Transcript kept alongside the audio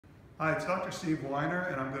Hi, it's Dr. Steve Weiner,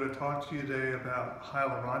 and I'm going to talk to you today about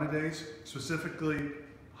hyaluronidase, specifically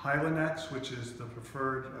Hyaluronic, which is the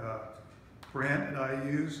preferred brand that I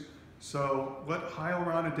use. So what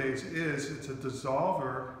hyaluronidase is, it's a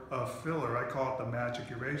dissolver of filler. I call it the magic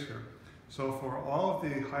eraser. So for all of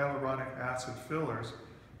the hyaluronic acid fillers,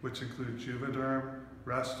 which include Juvederm,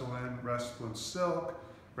 Restylane, Restylane Silk,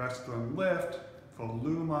 Restylane Lift,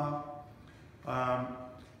 Voluma,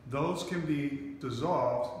 those can be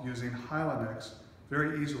dissolved using Hyaluronic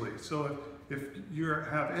very easily. So if you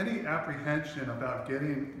have any apprehension about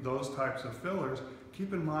getting those types of fillers,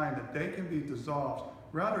 keep in mind that they can be dissolved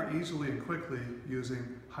rather easily and quickly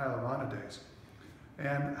using hyaluronidase.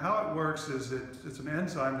 And how it works is it's an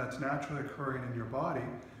enzyme that's naturally occurring in your body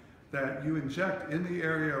that you inject in the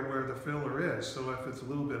area where the filler is. So if it's a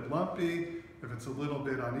little bit lumpy, if it's a little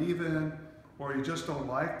bit uneven, or you just don't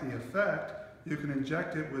like the effect, you can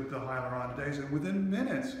inject it with the hyaluronidase, and within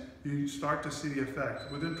minutes, you start to see the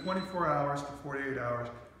effect. Within 24 hours to 48 hours,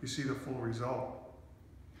 you see the full result.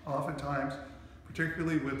 Oftentimes,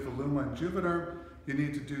 particularly with Voluma and Juvederm, you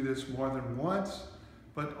need to do this more than once,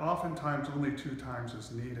 but oftentimes only 2 times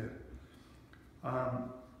is needed.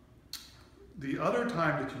 The other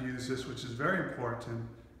time that you use this, which is very important,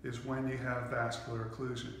 is when you have vascular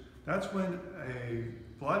occlusion. That's when a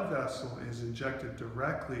blood vessel is injected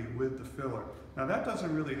directly with the filler. Now that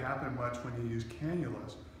doesn't really happen much when you use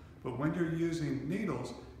cannulas, but when you're using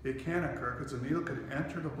needles, it can occur because the needle could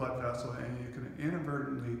enter the blood vessel and you can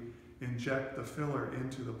inadvertently inject the filler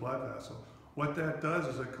into the blood vessel. What that does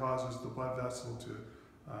is it causes the blood vessel to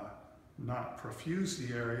not perfuse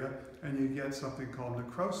the area, and you get something called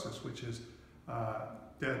necrosis, which is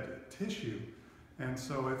dead tissue. And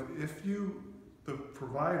so if the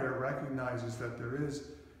provider recognizes that there is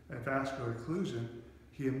a vascular occlusion,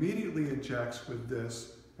 he immediately injects with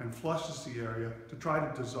this and flushes the area to try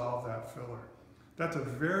to dissolve that filler. That's a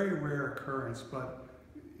very rare occurrence, but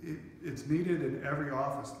it's needed in every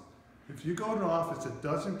office. If you go to an office that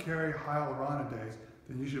doesn't carry hyaluronidase,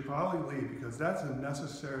 then you should probably leave, because that's a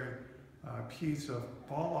necessary piece of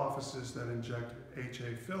all offices that inject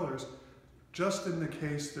HA fillers, just in the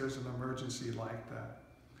case there's an emergency like that.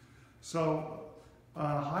 So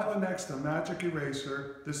Hyaluronic, the magic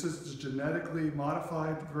eraser, this is the genetically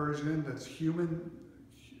modified version that's human,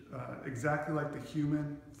 exactly like the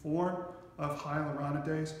human form of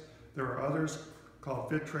hyaluronidase. There are others called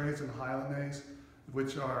Vitrase and Hyaluronic,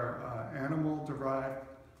 which are animal-derived,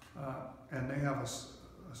 and they have a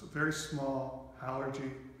very small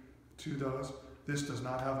allergy to those. This does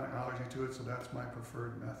not have an allergy to it, so that's my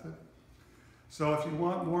preferred method. So if you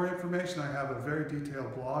want more information, I have a very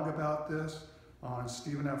detailed blog about this on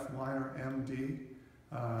Stephen F. Weiner, MD.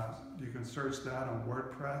 You can search that on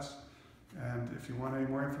WordPress. And if you want any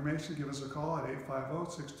more information, give us a call at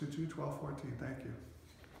 850-622-1214. Thank you.